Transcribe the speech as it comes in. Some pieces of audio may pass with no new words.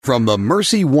From the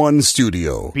Mercy One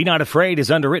studio. Be Not Afraid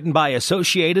is underwritten by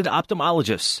Associated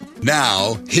Ophthalmologists.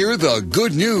 Now, hear the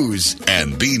good news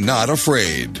and be not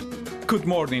afraid. Good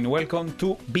morning. Welcome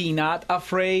to Be Not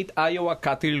Afraid, Iowa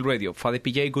Catholic Radio. Father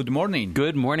PJ, good morning.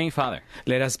 Good morning, Father.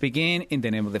 Let us begin in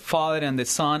the name of the Father, and the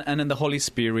Son, and in the Holy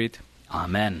Spirit.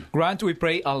 Amen. Grant, we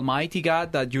pray, Almighty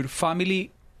God, that your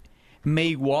family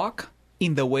may walk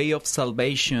in the way of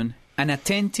salvation and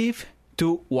attentive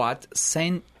to what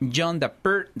St. John the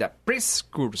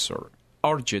Precursor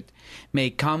urged,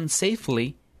 may come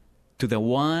safely to the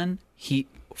one he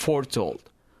foretold.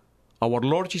 Our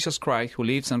Lord Jesus Christ, who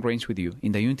lives and reigns with you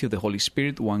in the unity of the Holy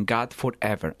Spirit, one God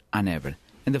forever and ever.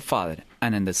 In the Father,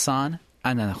 and in the Son,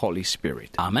 and in the Holy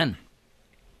Spirit. Amen.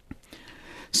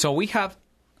 So we have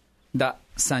the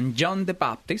St. John the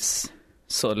Baptist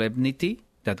solemnity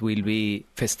that will be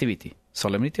festivity.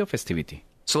 Solemnity or festivity?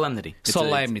 Solemnity.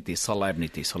 Solemnity.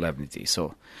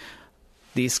 So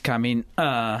this coming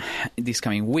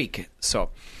week. So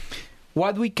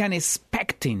what we can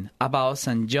expecting about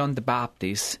St. John the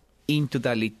Baptist into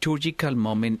the liturgical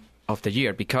moment of the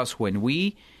year, because when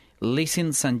we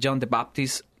listen St. John the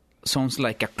Baptist sounds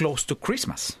like a close to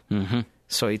Christmas. Mm-hmm.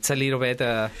 So it's a little bit...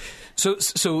 So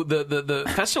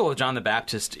the Festival of John the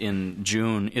Baptist in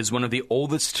June is one of the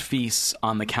oldest feasts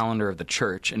on the calendar of the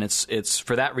Church, and it's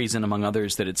for that reason, among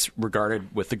others, that it's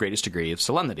regarded with the greatest degree of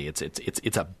solemnity. It's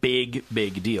a big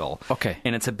deal. Okay.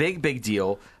 And it's a big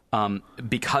deal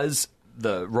because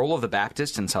the role of the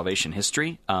Baptist in salvation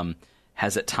history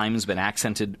has at times been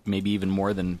accented maybe even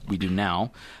more than we do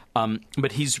now.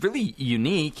 But he's really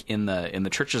unique in the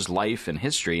Church's life and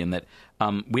history in that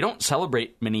we don't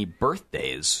celebrate many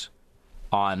birthdays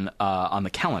on the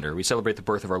calendar. We celebrate the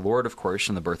birth of our Lord, of course,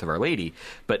 and the birth of Our Lady.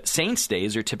 But saints'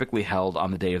 days are typically held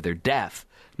on the day of their death,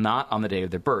 not on the day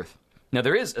of their birth. Now,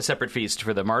 there is a separate feast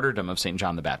for the martyrdom of St.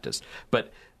 John the Baptist,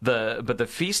 but the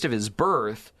feast of his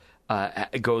birth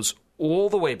goes all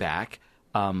the way back,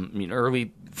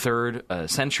 early 3rd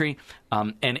century,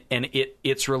 and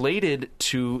it's related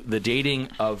to the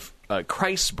dating of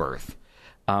Christ's birth.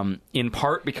 In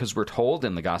part because we're told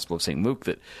in the Gospel of St. Luke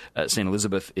that St.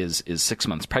 Elizabeth is 6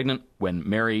 months pregnant when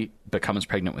Mary becomes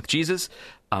pregnant with Jesus,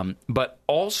 but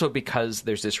also because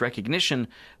there's this recognition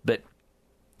that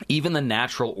even the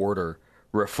natural order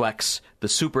reflects the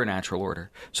supernatural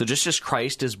order. So just as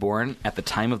Christ is born at the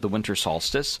time of the winter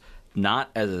solstice, not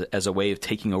as a way of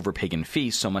taking over pagan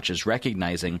feasts so much as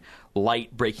recognizing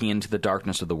light breaking into the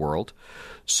darkness of the world,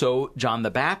 so John the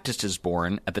Baptist is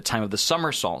born at the time of the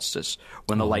summer solstice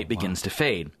when the light begins to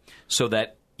fade, so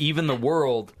that even the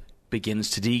world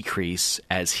begins to decrease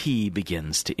as he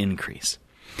begins to increase.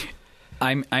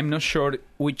 I'm not sure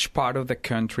which part of the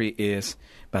country is,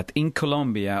 but in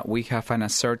Colombia we have a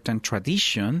certain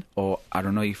tradition, or I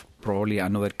don't know if probably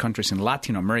another countries in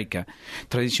Latin America,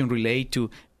 tradition related to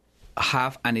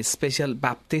have a special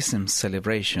baptism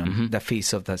celebration, the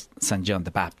feast of the St. John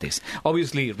the Baptist,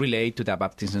 obviously related to the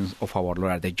baptism of our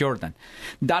Lord at the Jordan.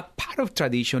 That part of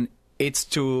tradition, it's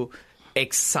to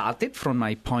exalt it, from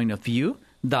my point of view,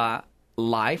 the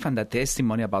life and the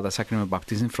testimony about the sacrament of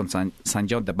baptism from St.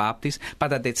 John the Baptist,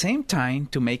 but at the same time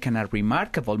to make a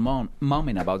remarkable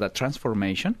moment about the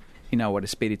transformation in our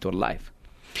spiritual life.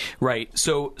 Right.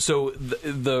 So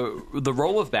the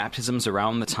role of baptisms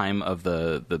around the time of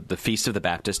the Feast of the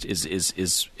Baptist is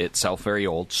itself very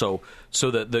old. So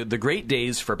the great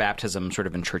days for baptism, sort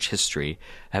of in church history,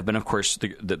 have been, of course,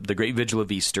 the great vigil of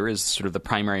Easter is sort of the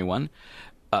primary one.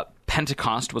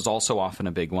 Pentecost was also often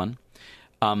a big one.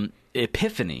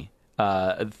 Epiphany.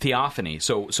 Theophany.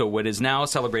 So what is now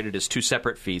celebrated as two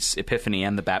separate feasts, Epiphany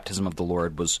and the Baptism of the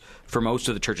Lord, was for most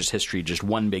of the Church's history just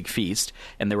one big feast,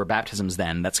 and there were baptisms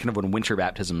then. That's kind of when winter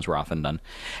baptisms were often done.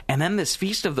 And then this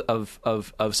feast of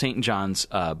St. John's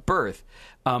birth,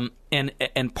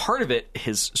 and part of it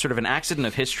is sort of an accident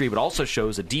of history, but also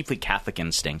shows a deeply Catholic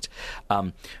instinct,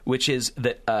 which is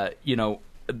that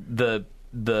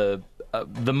the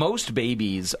most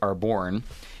babies are born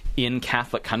in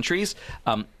Catholic countries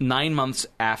 9 months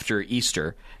after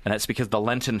Easter, and that's because the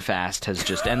Lenten fast has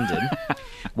just ended.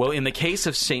 Well, in the case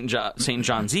of St.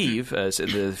 John's Eve,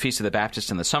 the Feast of the Baptist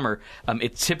in the summer,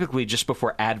 it's typically just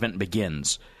before Advent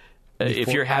begins.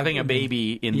 If you're having a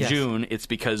baby in June, it's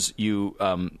because you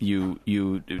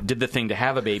did the thing to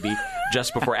have a baby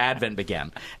just before Advent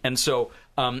began. And so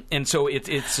And so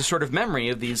it's a sort of memory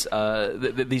of these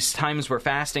times where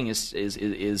fasting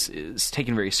is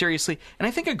taken very seriously, and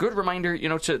I think a good reminder,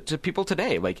 to people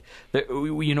today, like that,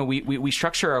 we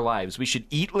structure our lives. We should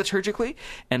eat liturgically,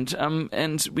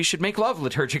 and we should make love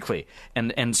liturgically,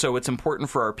 and so it's important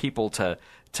for our people to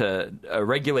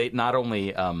regulate not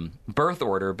only birth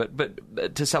order,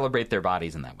 but to celebrate their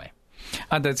bodies in that way.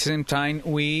 At the same time,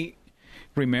 we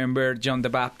remember John the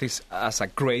Baptist as a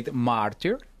great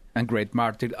martyr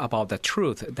about the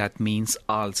truth. That means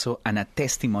also a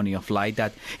testimony of light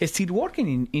that is still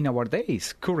working in our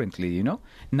days currently,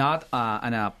 not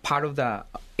a part of the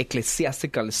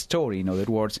ecclesiastical story. In other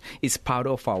words, it's part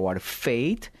of our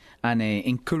faith and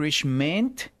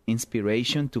encouragement,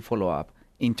 inspiration to follow up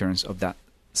in terms of that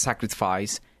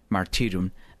sacrifice,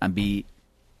 martyrdom, and be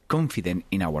confident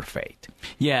in our faith.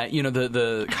 Yeah,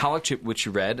 the collect which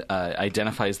you read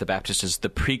identifies the Baptist as the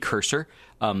precursor.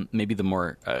 Maybe the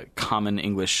more common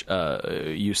English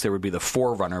use there would be the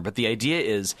forerunner. But the idea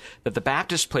is that the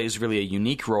Baptist plays really a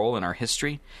unique role in our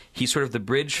history. He's sort of the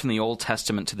bridge from the Old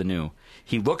Testament to the New.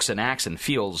 He looks and acts and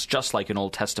feels just like an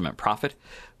Old Testament prophet,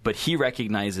 but he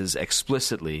recognizes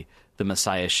explicitly the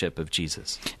messiahship of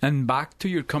Jesus. And back to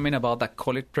your comment about the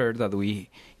collect prayer that we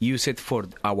use it for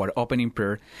our opening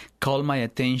prayer, call my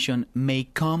attention, may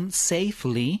come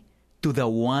safely to the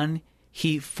one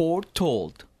he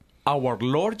foretold, our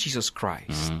Lord Jesus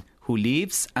Christ, who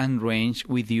lives and reigns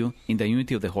with you in the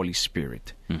unity of the Holy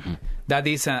Spirit. Mm-hmm. That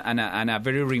is a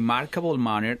very remarkable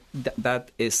manner,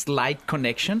 that is slight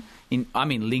connection,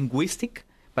 linguistic,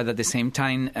 but at the same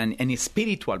time, in a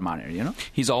spiritual manner,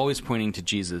 He's always pointing to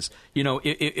Jesus.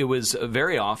 It was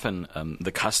very often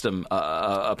the custom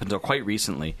up until quite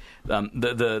recently.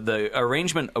 The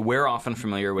arrangement we're often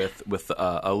familiar with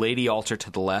a lady altar to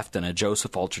the left and a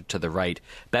Joseph altar to the right.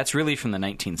 That's really from the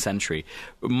 19th century.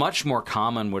 Much more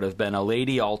common would have been a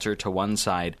lady altar to one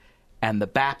side and the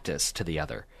Baptist to the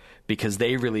other, because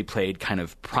they really played kind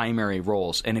of primary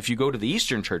roles. And if you go to the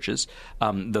Eastern churches,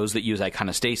 those that use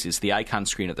iconostasis, the icon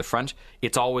screen at the front,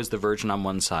 it's always the Virgin on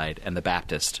one side and the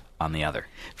Baptist on the other.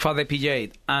 Father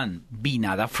PJ, and be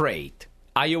not afraid.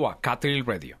 Iowa Catholic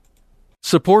Radio.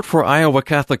 Support for Iowa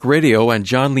Catholic Radio and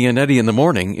John Leonetti in the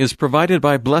Morning is provided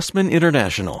by Blessman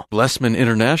International. Blessman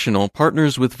International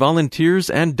partners with volunteers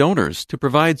and donors to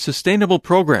provide sustainable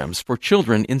programs for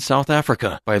children in South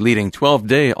Africa by leading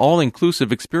 12-day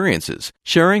all-inclusive experiences,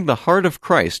 sharing the heart of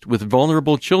Christ with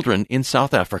vulnerable children in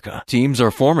South Africa. Teams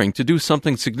are forming to do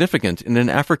something significant in an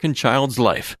African child's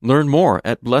life. Learn more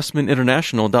at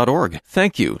blessmaninternational.org.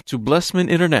 Thank you to Blessman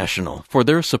International for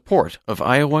their support of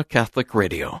Iowa Catholic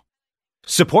Radio.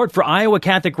 Support for Iowa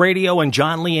Catholic Radio and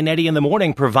John Leonetti in the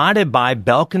Morning provided by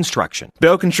Bell Construction.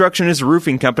 Bell Construction is a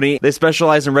roofing company. They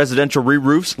specialize in residential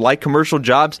re-roofs, like commercial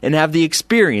jobs, and have the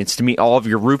experience to meet all of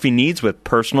your roofing needs with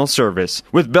personal service.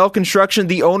 With Bell Construction,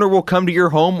 the owner will come to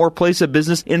your home or place of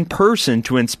business in person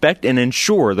to inspect and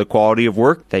ensure the quality of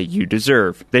work that you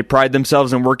deserve. They pride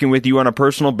themselves in working with you on a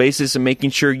personal basis and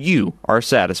making sure you are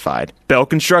satisfied. Bell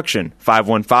Construction,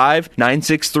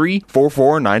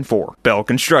 515-963-4494. Bell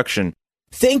Construction.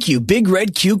 Thank you, Big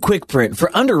Red Q Quick Print,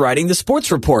 for underwriting the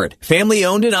sports report. Family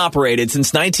owned and operated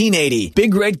since 1980,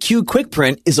 Big Red Q Quick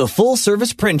Print is a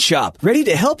full-service print shop ready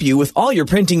to help you with all your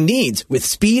printing needs with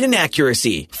speed and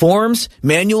accuracy. Forms,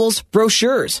 manuals,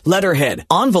 brochures, letterhead,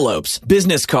 envelopes,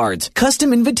 business cards,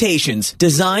 custom invitations,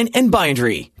 design, and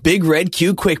bindery. Big Red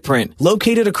Q Quick Print,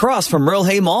 located across from Merle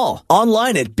Hay Mall.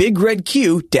 Online at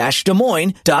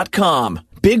bigredq-desmoines.com.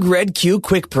 Big Red Q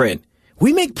Quick Print.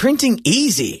 We make printing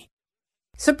easy.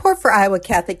 Support for Iowa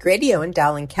Catholic Radio and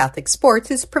Dowling Catholic Sports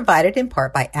is provided in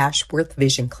part by Ashworth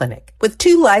Vision Clinic. With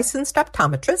 2 licensed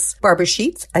optometrists, Barbara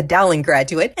Sheets, a Dowling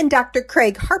graduate, and Dr.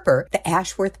 Craig Harper, the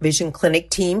Ashworth Vision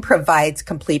Clinic team provides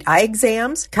complete eye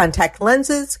exams, contact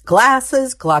lenses,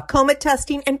 glasses, glaucoma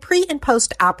testing, and pre- and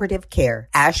post-operative care.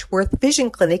 Ashworth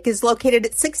Vision Clinic is located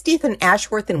at 60th and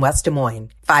Ashworth in West Des Moines.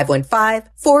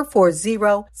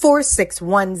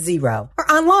 515-440-4610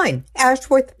 or online,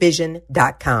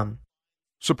 ashworthvision.com.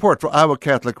 Support for Iowa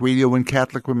Catholic Radio and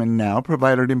Catholic Women Now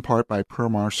provided in part by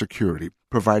Permar Security,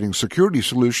 providing security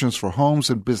solutions for homes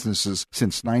and businesses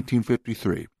since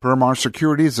 1953. Permar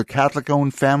Security is a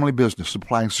Catholic-owned family business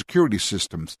supplying security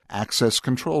systems, access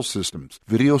control systems,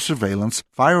 video surveillance,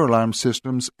 fire alarm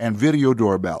systems, and video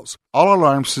doorbells. All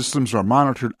alarm systems are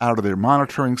monitored out of their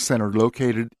monitoring center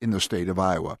located in the state of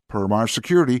Iowa. Permar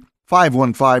Security,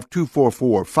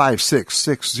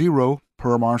 515-244-5660,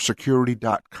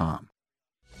 permarsecurity.com.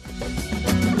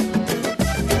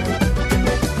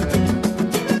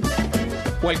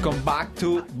 Welcome back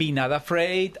to Be Not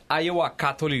Afraid, Iowa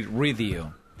Catholic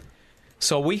Radio.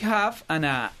 So we have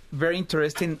very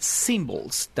interesting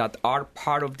symbols that are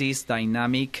part of this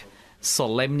dynamic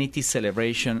solemnity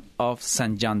celebration of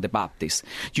St. John the Baptist.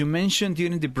 You mentioned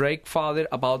during the break, Father,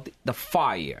 about the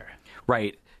fire.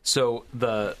 Right. So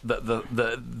the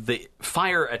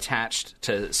fire attached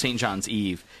to St. John's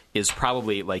Eve is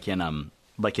probably like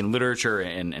in literature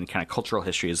and kind of cultural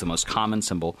history is the most common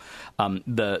symbol.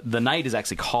 The night is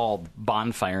actually called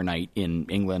Bonfire Night in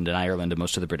England and Ireland and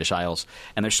most of the British Isles,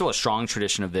 and there's still a strong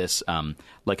tradition of this,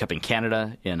 like up in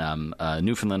Canada, in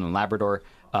Newfoundland and Labrador.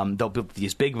 They'll build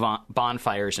these big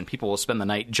bonfires, and people will spend the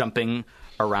night jumping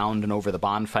around and over the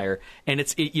bonfire. And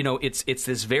it's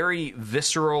this very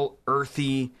visceral,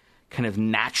 earthy, kind of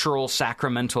natural,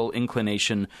 sacramental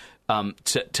inclination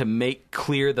to make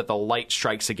clear that the light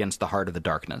strikes against the heart of the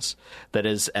darkness. That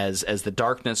is, as the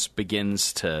darkness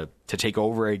begins to take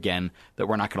over again, that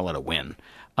we're not going to let it win.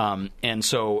 And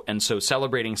so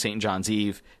celebrating St. John's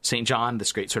Eve, St. John,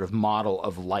 this great sort of model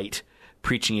of light,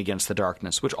 preaching against the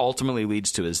darkness, which ultimately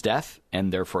leads to his death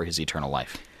and therefore his eternal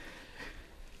life.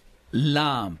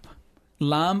 Lamp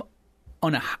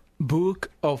on a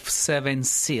book of 7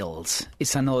 seals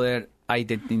is another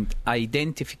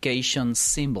identification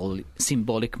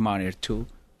symbolic manner to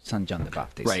St. John the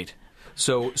Baptist. Right.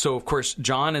 So of course,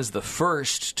 John is the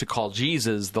first to call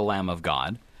Jesus the Lamb of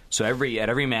God. So at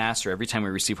every Mass or every time we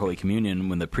receive Holy Communion,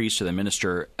 when the priest or the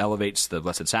minister elevates the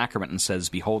Blessed Sacrament and says,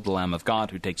 "Behold the Lamb of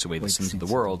God who takes away the sins of the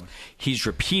world," he's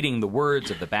repeating the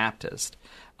words of the Baptist.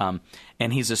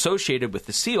 And he's associated with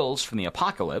the seals from the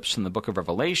Apocalypse in the book of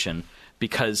Revelation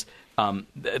because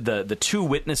the two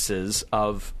witnesses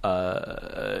of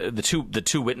the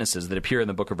two witnesses that appear in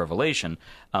the book of Revelation,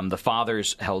 the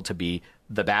fathers held to be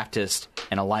the Baptist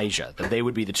and Elijah, that they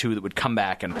would be the two that would come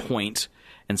back and point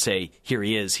and say, "Here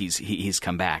he is, he's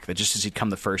come back." That just as he'd come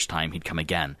the first time, he'd come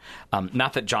again.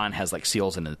 Not that John has like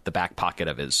seals in the back pocket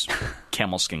of his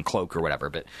camel skin cloak or whatever,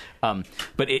 but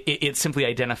it's simply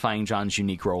identifying John's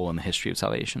unique role in the history of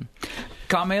salvation.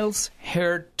 Camel's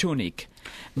hair tunic.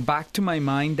 Back to my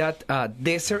mind that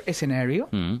desert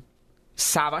scenario,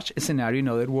 savage scenario, in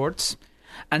other words,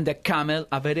 and the camel,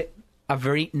 a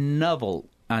very noble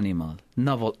animal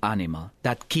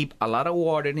that keep a lot of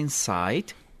water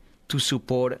inside to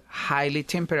support highly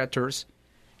temperatures,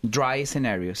 dry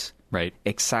scenarios. Right.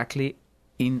 Exactly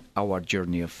in our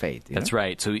journey of faith. That's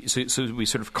right. So we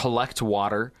sort of collect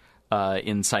water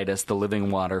inside us, the living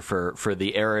water for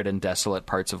the arid and desolate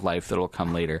parts of life that will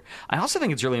come later. I also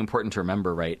think it's really important to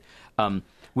remember, right?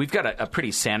 We've got a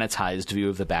pretty sanitized view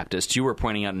of the Baptist. You were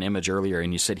pointing out an image earlier,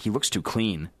 and you said he looks too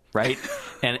clean, right?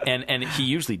 and he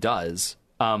usually does.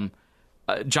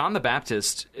 John the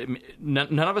Baptist,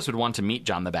 none of us would want to meet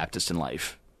John the Baptist in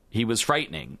life. He was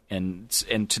frightening, and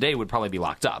today would probably be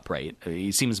locked up, right?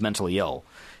 He seems mentally ill.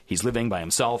 He's living by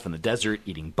himself in the desert,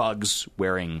 eating bugs,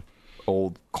 wearing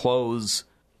old clothes.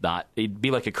 It'd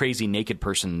be like a crazy naked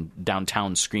person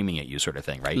downtown screaming at you, sort of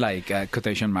thing, right? Like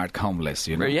quotation mark homeless,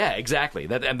 you know? Yeah, exactly.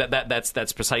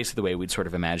 That's precisely the way we'd sort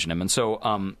of imagine him. And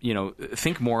so,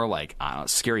 think more like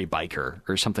scary biker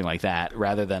or something like that,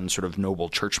 rather than sort of noble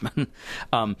churchman.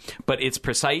 But it's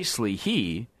precisely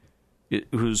he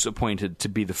who's appointed to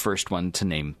be the first one to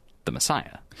name the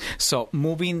Messiah. So,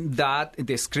 moving that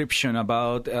description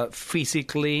about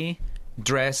physically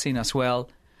dressing as well.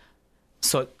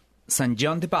 So, St.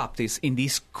 John the Baptist, in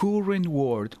this current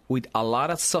world with a lot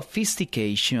of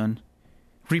sophistication,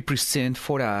 represent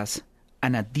for us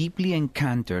a deeply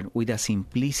encounter with a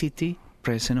simplicity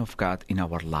presence of God in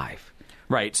our life.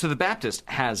 Right. So the Baptist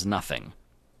has nothing.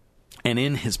 And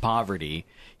in his poverty,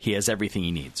 he has everything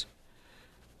he needs.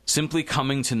 Simply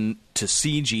coming to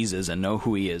see Jesus and know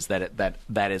who he is,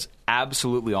 that is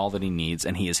absolutely all that he needs.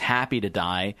 And he is happy to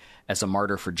die as a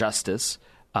martyr for justice.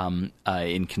 In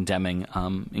condemning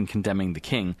the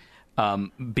king,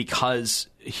 because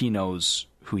he knows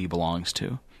who he belongs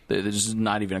to. There's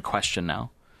not even a question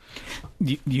now.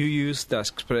 You use the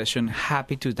expression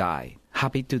 "happy to die."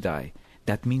 Happy to die.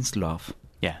 That means love.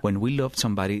 Yeah. When we love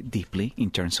somebody deeply,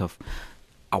 in terms of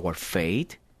our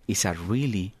faith, is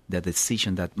really the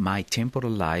decision that my temporal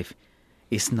life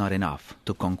is not enough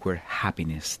to conquer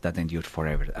happiness that endures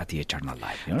forever at the eternal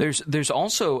life. You know? There's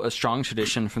also a strong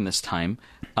tradition from this time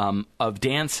of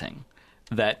dancing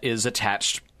that is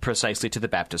attached precisely to the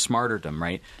Baptist martyrdom,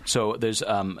 right? So there's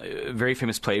a very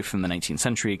famous play from the 19th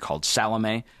century called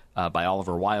Salome by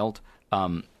Oliver Wilde,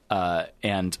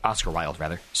 and Oscar Wilde,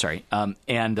 rather. Sorry.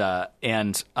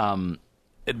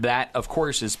 That, of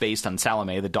course, is based on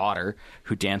Salome, the daughter,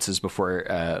 who dances before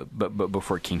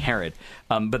King Herod.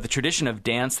 But the tradition of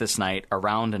dance this night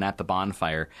around and at the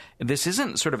bonfire, this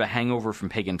isn't sort of a hangover from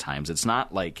pagan times. It's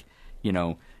not like,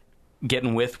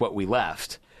 getting with what we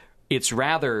left. It's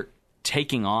rather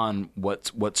taking on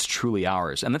what's truly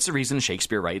ours. And that's the reason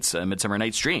Shakespeare writes A Midsummer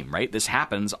Night's Dream, right? This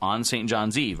happens on St.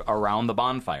 John's Eve, around the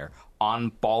bonfire,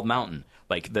 on Bald Mountain.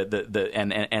 Like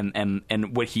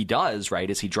and what he does, right,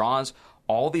 is he draws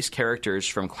all these characters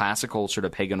from classical sort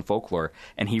of pagan folklore,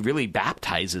 and he really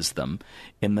baptizes them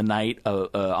in the night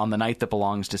on the night that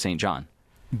belongs to St. John.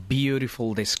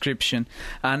 Beautiful description.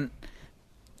 And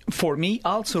for me,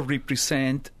 also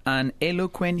represent an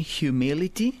eloquent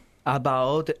humility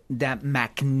about the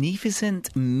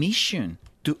magnificent mission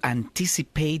to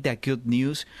anticipate the good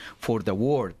news for the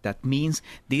world. That means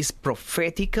this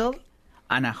prophetical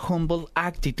and a humble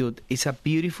attitude is a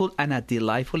beautiful and a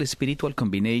delightful spiritual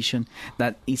combination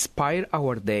that inspire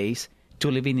our days to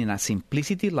living in a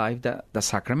simplicity life, the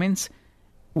sacraments,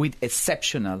 with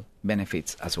exceptional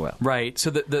benefits as well. Right.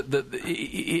 So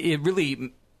it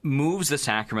really moves the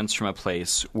sacraments from a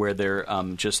place where they're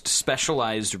just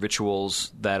specialized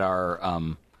rituals that are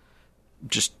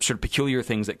just sort of peculiar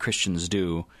things that Christians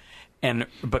do, and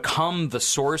become the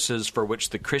sources for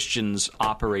which the Christians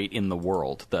operate in the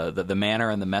world, the manner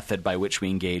and the method by which we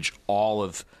engage all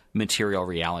of material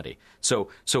reality. So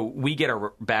we get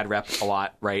a bad rep a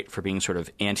lot, right, for being sort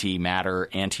of anti-matter,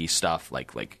 anti-stuff,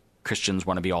 like Christians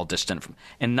want to be all distant from,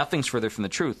 and nothing's further from the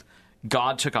truth.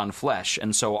 God took on flesh,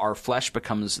 and so our flesh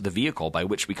becomes the vehicle by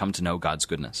which we come to know God's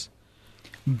goodness.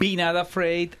 Be not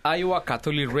afraid, Iowa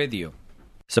Catholic Radio.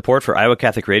 Support for Iowa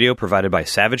Catholic Radio provided by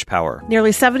Savage Power.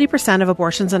 Nearly 70% of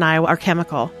abortions in Iowa are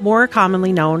chemical, more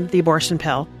commonly known the abortion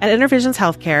pill. At Intervisions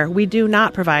Healthcare, we do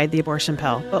not provide the abortion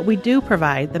pill, but we do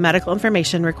provide the medical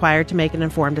information required to make an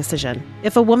informed decision.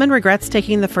 If a woman regrets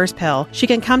taking the first pill, she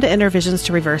can come to Intervisions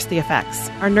to reverse the effects.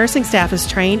 Our nursing staff is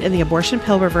trained in the abortion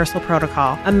pill reversal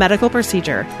protocol, a medical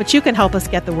procedure, but you can help us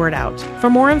get the word out. For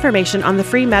more information on the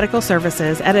free medical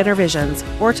services at Intervisions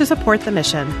or to support the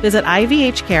mission, visit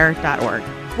ivhcare.org.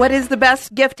 What is the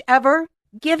best gift ever?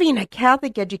 Giving a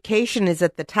Catholic education is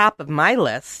at the top of my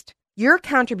list. Your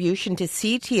contribution to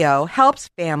CTO helps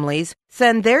families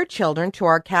send their children to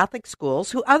our Catholic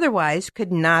schools who otherwise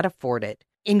could not afford it.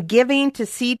 In giving to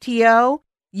CTO,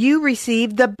 you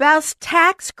receive the best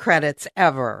tax credits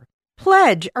ever.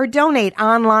 Pledge or donate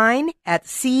online at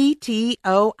ctoiowa.org.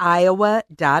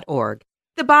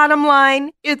 The bottom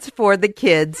line, it's for the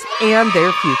kids and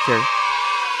their future.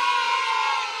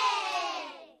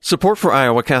 Support for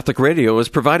Iowa Catholic Radio is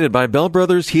provided by Bell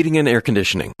Brothers Heating and Air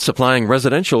Conditioning, supplying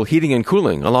residential heating and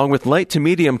cooling along with light to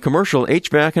medium commercial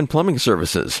HVAC and plumbing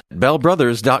services.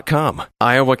 BellBrothers.com.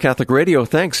 Iowa Catholic Radio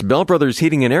thanks Bell Brothers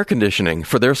Heating and Air Conditioning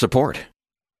for their support.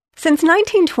 Since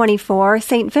 1924,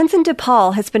 St. Vincent de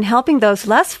Paul has been helping those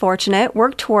less fortunate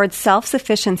work towards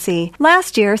self-sufficiency.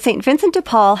 Last year, St. Vincent de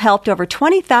Paul helped over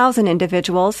 20,000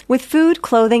 individuals with food,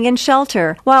 clothing, and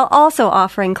shelter, while also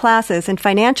offering classes in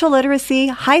financial literacy,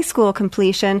 high school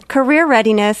completion, career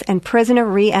readiness, and prisoner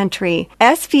re-entry.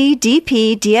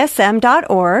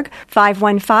 svdpdsm.org,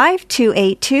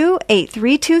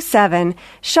 515-282-8327.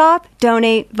 Shop,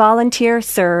 donate, volunteer,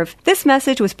 serve. This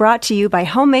message was brought to you by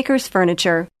Homemakers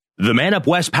Furniture. The Man Up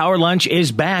West Power Lunch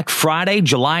is back Friday,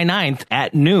 July 9th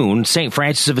at noon, St.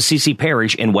 Francis of Assisi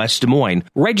Parish in West Des Moines.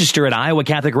 Register at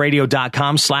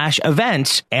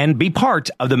iowacatholicradio.com/events and be part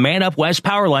of the Man Up West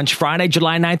Power Lunch Friday,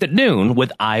 July 9th at noon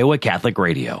with Iowa Catholic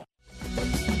Radio.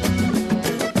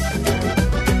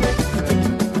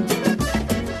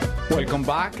 Welcome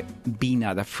back. Be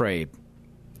not afraid.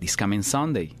 This coming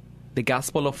Sunday, the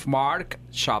Gospel of Mark,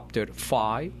 chapter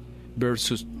 5,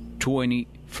 verses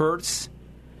 21st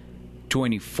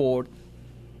 24th,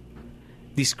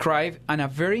 describe a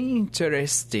very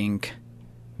interesting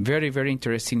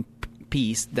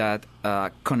piece that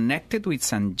connected with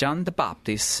St. John the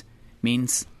Baptist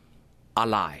means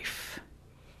alive.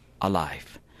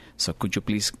 So could you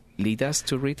please lead us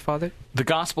to read, Father? The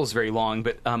gospel is very long,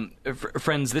 but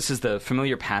friends, this is the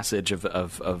familiar passage of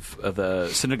the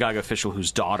synagogue official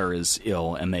whose daughter is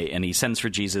ill, and he sends for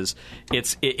Jesus.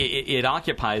 It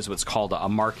occupies what's called a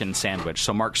Markan sandwich.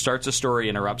 So Mark starts a story,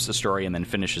 interrupts the story, and then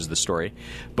finishes the story.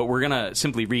 But we're going to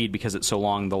simply read, because it's so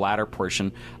long, the latter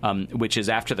portion, which is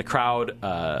after the crowd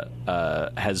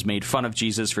has made fun of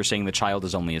Jesus for saying the child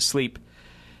is only asleep,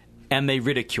 and they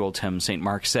ridiculed him, St.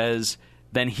 Mark says.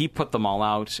 Then he put them all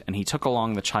out, and he took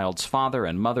along the child's father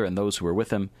and mother and those who were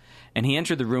with him, and he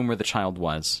entered the room where the child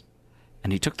was.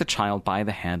 And he took the child by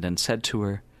the hand and said to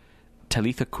her,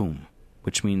 Talitha cum,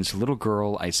 which means, little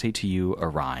girl, I say to you,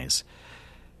 arise.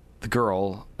 The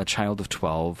girl, a child of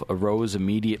 12, arose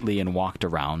immediately and walked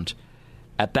around.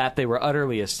 At that they were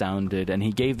utterly astounded, and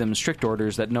he gave them strict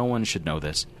orders that no one should know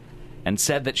this, and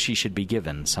said that she should be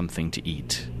given something to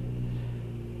eat.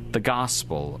 the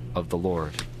gospel of the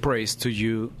Lord. Praise to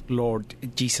you, Lord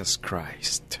Jesus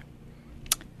Christ.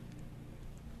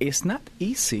 It's not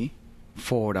easy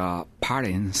for the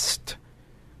parents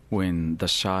when the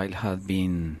child has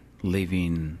been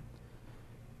living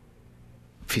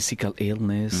physical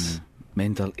illness,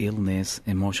 mental illness,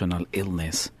 emotional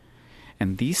illness.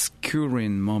 And this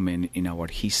current moment in our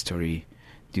history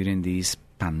during these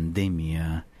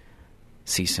pandemia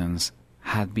seasons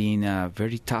had been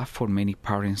very tough for many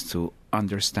parents to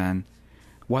understand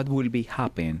what will be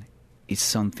happening if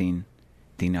something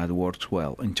did not work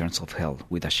well in terms of health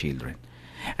with the children.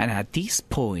 And at this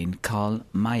point called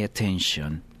my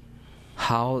attention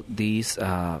how this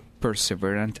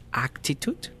perseverant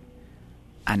attitude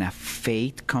and a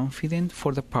faith confident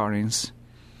for the parents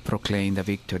proclaim the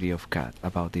victory of God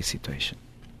about this situation.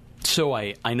 So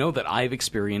I know that I've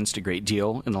experienced a great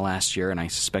deal in the last year, and I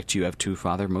suspect you have too,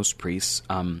 Father, most priests.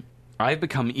 I've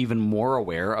become even more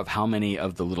aware of how many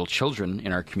of the little children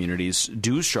in our communities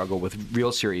do struggle with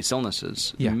real serious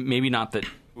illnesses. Yeah. Maybe not that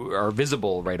are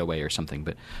visible right away or something,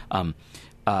 but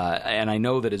and I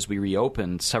know that as we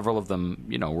reopened, several of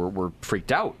them, were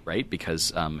freaked out, right?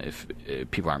 Because if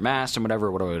people aren't masked and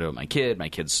whatever, what do I do with my kid, my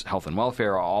kid's health and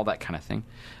welfare, all that kind of thing.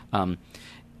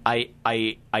 I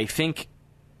think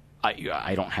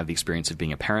I don't have the experience of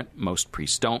being a parent. Most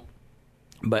priests don't,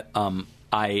 but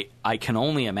I can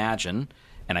only imagine,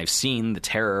 and I've seen the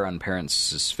terror on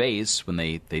parents' face when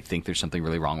they think there's something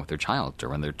really wrong with their child, or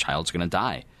when their child's going to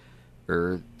die,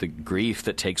 or the grief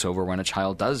that takes over when a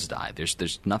child does die.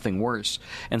 There's nothing worse.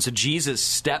 And so Jesus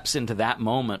steps into that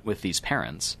moment with these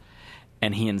parents,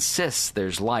 and he insists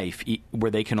there's life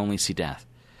where they can only see death.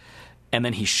 And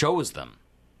then he shows them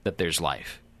that there's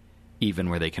life even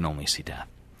where they can only see death.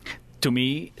 To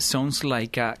me, sounds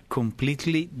like a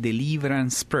completely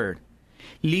deliverance prayer.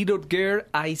 Little girl,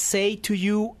 I say to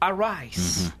you,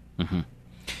 arise.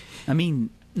 I mean,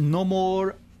 no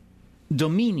more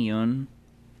dominion,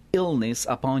 illness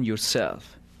upon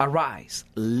yourself. Arise,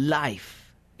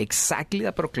 life. Exactly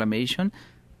the proclamation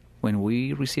when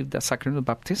we receive the sacrament of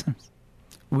baptism.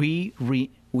 We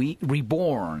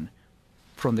reborn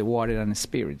from the water and the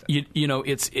spirit.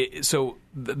 So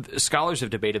the scholars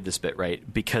have debated this bit, right?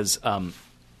 Because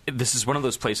this is one of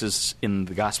those places in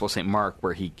the Gospel of St. Mark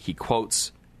where he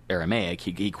quotes Aramaic.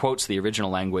 He quotes the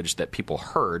original language that people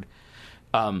heard.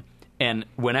 And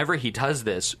whenever he does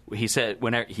this, he says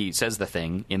the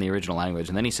thing in the original language,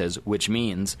 and then he says, which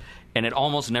means, and it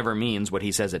almost never means what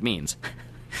he says it means.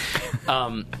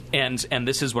 And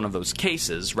this is one of those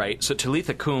cases, right? So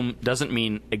Talitha cum doesn't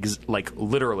mean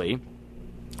literally,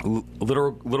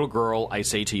 little girl, I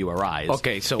say to you, arise.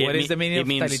 Okay, so what is the meaning of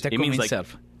Talitha cum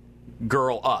itself? Like,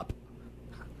 girl up.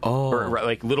 Oh. Or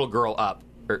like little girl up.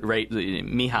 Right,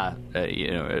 mija,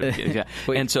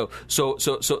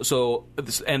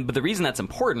 and but the reason that's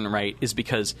important, right, is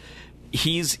because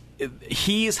he's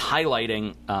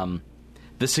highlighting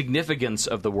the significance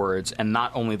of the words and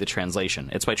not only the translation.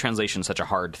 It's why translation is such a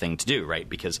hard thing to do, right?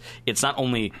 Because it's not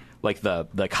only like the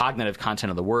cognitive content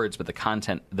of the words, but the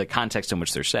context in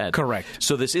which they're said. Correct.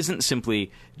 So this isn't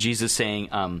simply Jesus saying,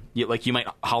 you might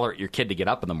holler at your kid to get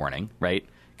up in the morning, right?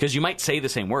 Because you might say the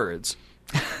same words.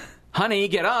 Honey,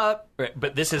 get up.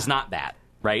 But this is not that,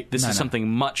 right? This is something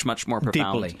much, much more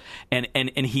profound. Deeply.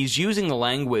 And he's using the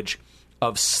language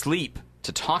of sleep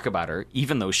to talk about her,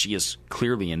 even though she is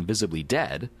clearly and visibly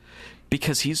dead,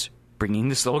 because he's bringing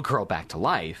this little girl back to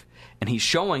life. And he's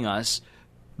showing us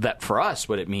that for us,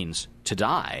 what it means to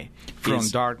die from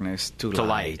darkness to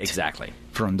light. Exactly.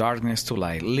 From darkness to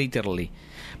light, literally.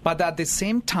 But at the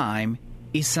same time,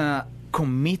 it's a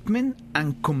commitment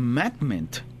and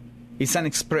commitment. It's an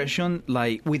expression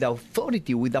like with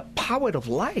authority, with the power of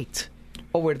light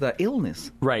over the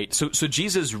illness. Right. So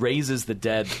Jesus raises the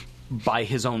dead by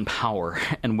his own power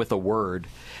and with a word.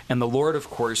 And the Lord, of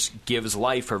course, gives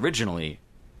life originally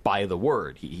by the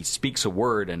word. He speaks a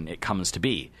word and it comes to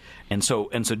be. And so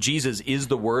Jesus is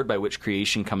the word by which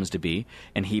creation comes to be,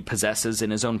 and he possesses in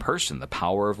his own person the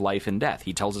power of life and death.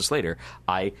 He tells us later,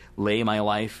 I lay my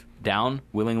life down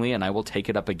willingly and I will take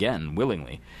it up again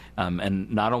willingly.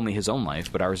 And not only his own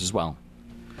life, but ours as well.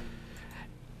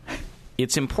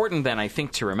 It's important then, I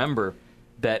think, to remember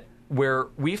that where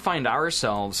we find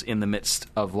ourselves in the midst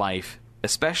of life,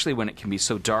 especially when it can be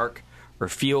so dark or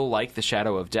feel like the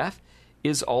shadow of death,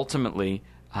 is ultimately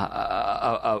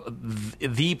the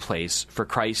place for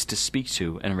Christ to speak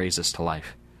to and raise us to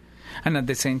life. And at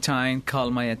the same time, call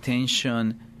my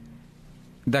attention,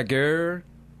 the girl,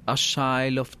 a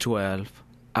child of 12,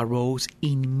 arose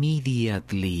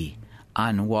immediately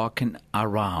and walking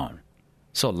around.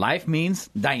 So life means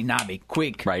dynamic,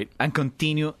 quick, right, and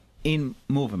continue in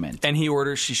movement. And he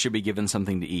orders she should be given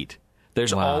something to eat.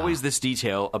 There's always this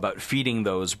detail about feeding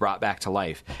those brought back to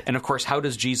life. And of course, how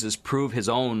does Jesus prove his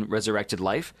own resurrected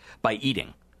life? By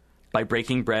eating. By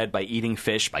breaking bread, by eating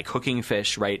fish, by cooking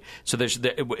fish, right? So there's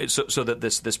so that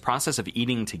this process of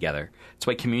eating together. That's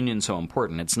why communion's so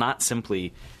important. It's not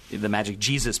simply the magic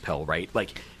Jesus pill, right?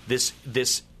 Like this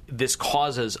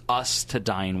causes us to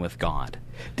dine with God.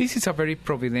 This is a very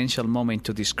providential moment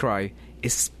to describe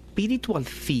spiritual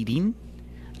feeding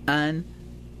and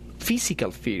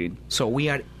physical feeding. So we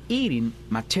are eating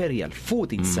material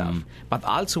food itself, but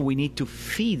also we need to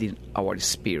feed in our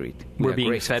spirit. We're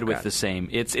being fed with the same.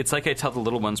 It's like I tell the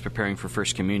little ones preparing for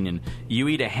First Communion. You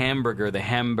eat a hamburger, the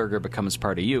hamburger becomes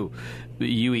part of you.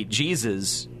 You eat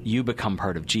Jesus, you become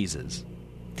part of Jesus.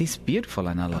 This beautiful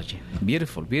analogy.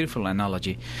 Beautiful, beautiful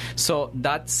analogy. So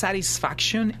that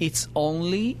satisfaction, it's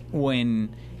only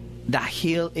when the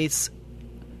heal is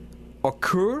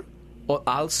occur, or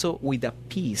also with a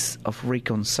peace of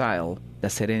reconcile the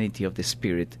serenity of the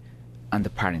spirit and the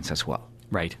parents as well.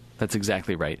 Right. That's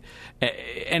exactly right.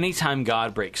 Anytime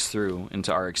God breaks through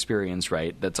into our experience,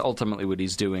 right, that's ultimately what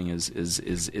he's doing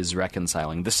is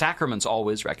reconciling. The sacraments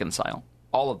always reconcile.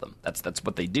 All of them. That's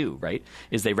what they do, right?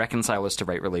 Is they reconcile us to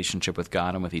right relationship with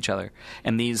God and with each other.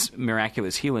 And these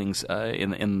miraculous healings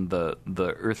in the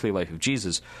earthly life of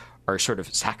Jesus are sort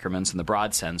of sacraments in the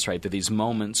broad sense, right? They're these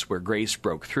moments where grace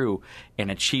broke through and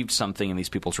achieved something in these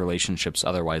people's relationships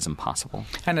otherwise impossible.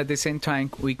 And at the same time,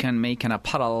 we can make a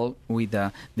parallel with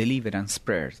the deliverance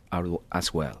prayer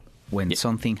as well. When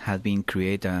something has been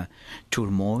created,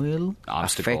 turmoil,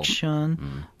 obstacle,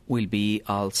 affection, will be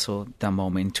also the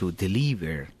moment to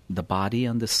deliver the body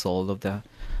and the soul of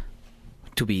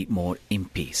to be more in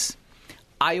peace.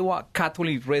 Iowa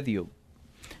Catholic Radio.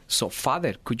 So,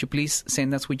 Father, could you please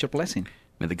send us with your blessing?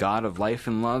 May the God of life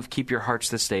and love keep your hearts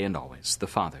this day and always. The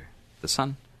Father, the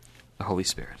Son, the Holy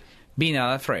Spirit. Be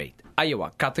not afraid.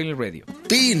 Iowa Catholic Radio.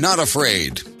 Be not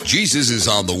afraid. Jesus is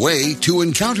on the way to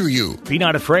encounter you. Be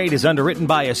Not Afraid is underwritten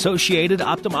by Associated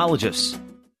Ophthalmologists.